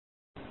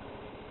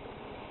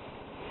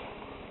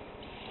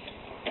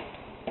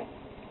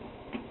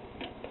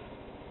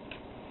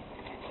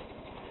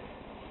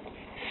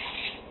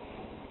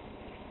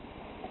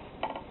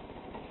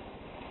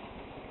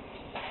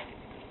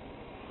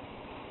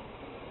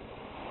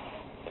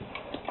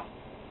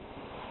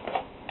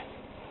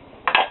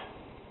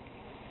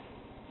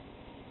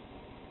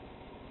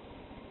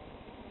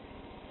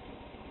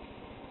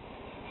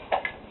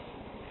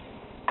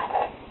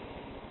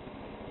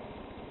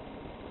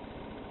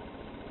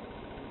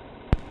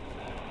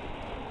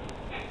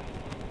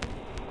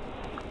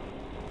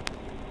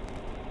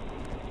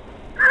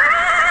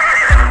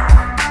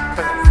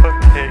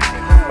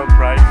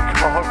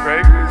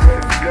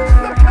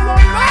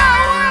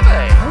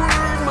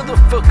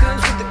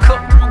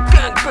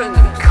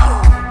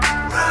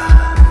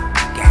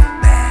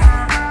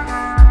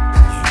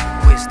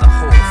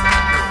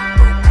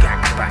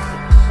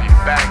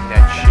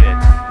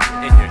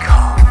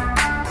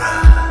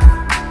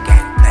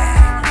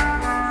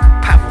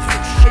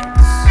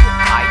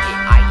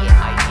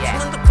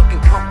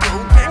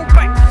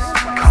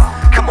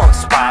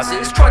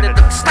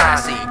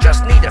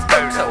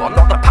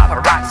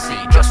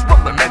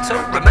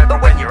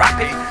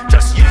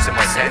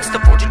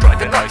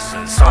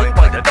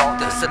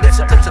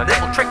a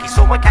little tricky,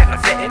 so my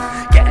counterfeiting,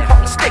 getting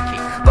hot and sticky.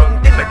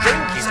 Boned in my drink,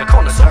 he's a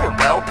connoisseur and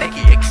well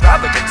picky.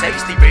 Extravagant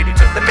taste, he really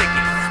took the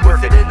mickey.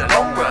 Worth it in the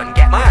long run,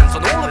 get my hands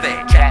on all of it.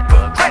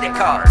 Checkbook, credit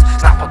cards,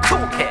 snap on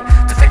toolkit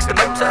to fix the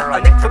motor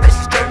I nicked from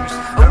Mrs. Jones.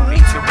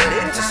 Only too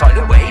willing to sign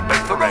away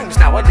both for rooms.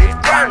 Now I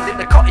live grand in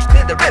a cottage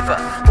near the river,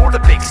 more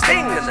the big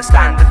sting than the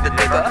stand and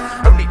deliver.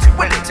 Only too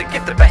willing to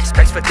give the best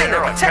place for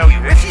dinner. I tell you,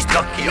 if she's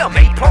lucky, I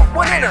may pop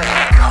one in her.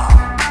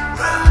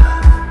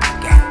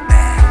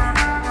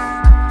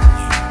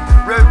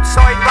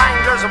 Roadside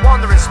wranglers and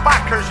wandering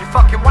spackers, you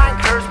fucking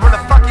wankers, we're the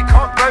fucking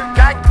cockroach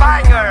gang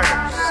bangers.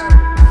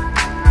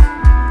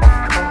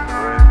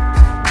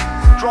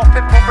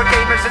 Dropping proper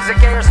gamers as a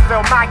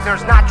Gainesville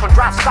Magners, natural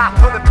draft stop,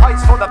 pulling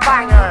pints for the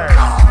bangers.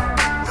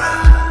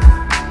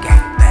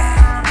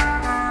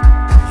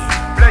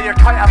 Blow your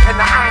kite up in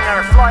the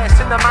hangar, fly us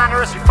in the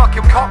manor as we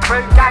fucking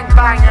cockroach gang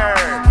banger.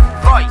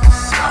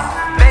 Vice,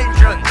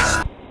 vengeance.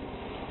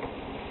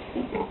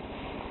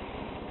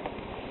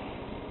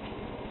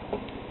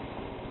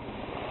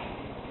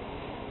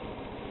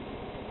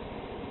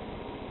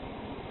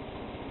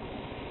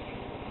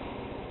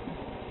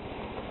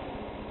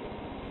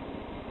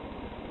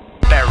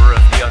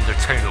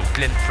 Undertonal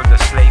glint from the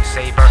slave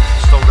saber,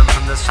 stolen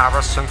from the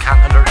Saracen, can't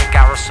alert the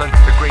garrison.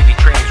 The gravy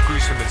train is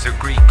gruesome as the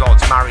Greek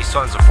gods marry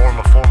sons, a form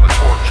of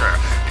torture,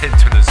 pinned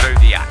to the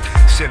zodiac.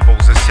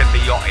 Symbols of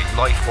symbiotic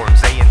life forms,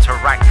 they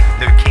interact.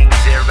 No kings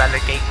here,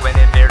 relegate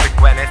Guinevere to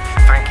Gwyneth.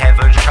 Thank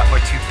heaven, shut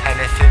my two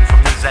penneth in from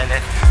the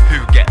zenith.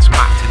 Who gets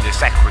mapped in this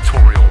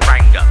equatorial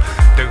roundup?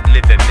 Don't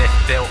live in myth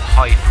built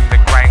high from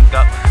the ground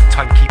up.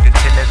 Timekeeping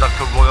timid like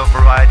a royal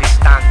variety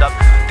stand up.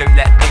 Don't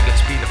let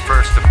bigots be the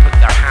first to put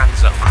their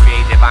hands up.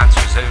 Creative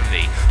answers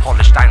only,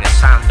 polished down and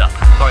sand up.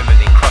 Diamond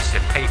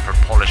encrusted paper,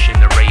 polishing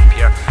the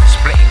rapier.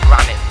 Splitting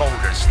granite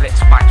boulders, slits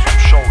backs from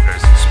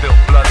shoulders. Spilt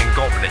blood in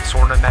goblets,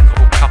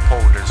 ornamental cup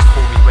holders.